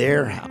at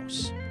their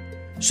house.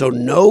 So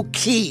no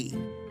key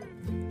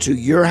to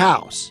your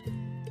house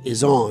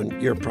is on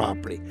your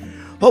property.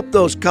 Hope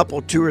those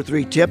couple 2 or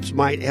 3 tips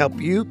might help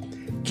you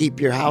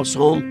keep your house,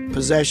 home,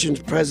 possessions,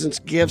 presents,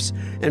 gifts,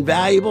 and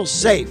valuables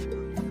safe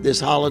this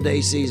holiday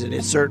season.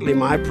 It's certainly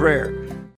my prayer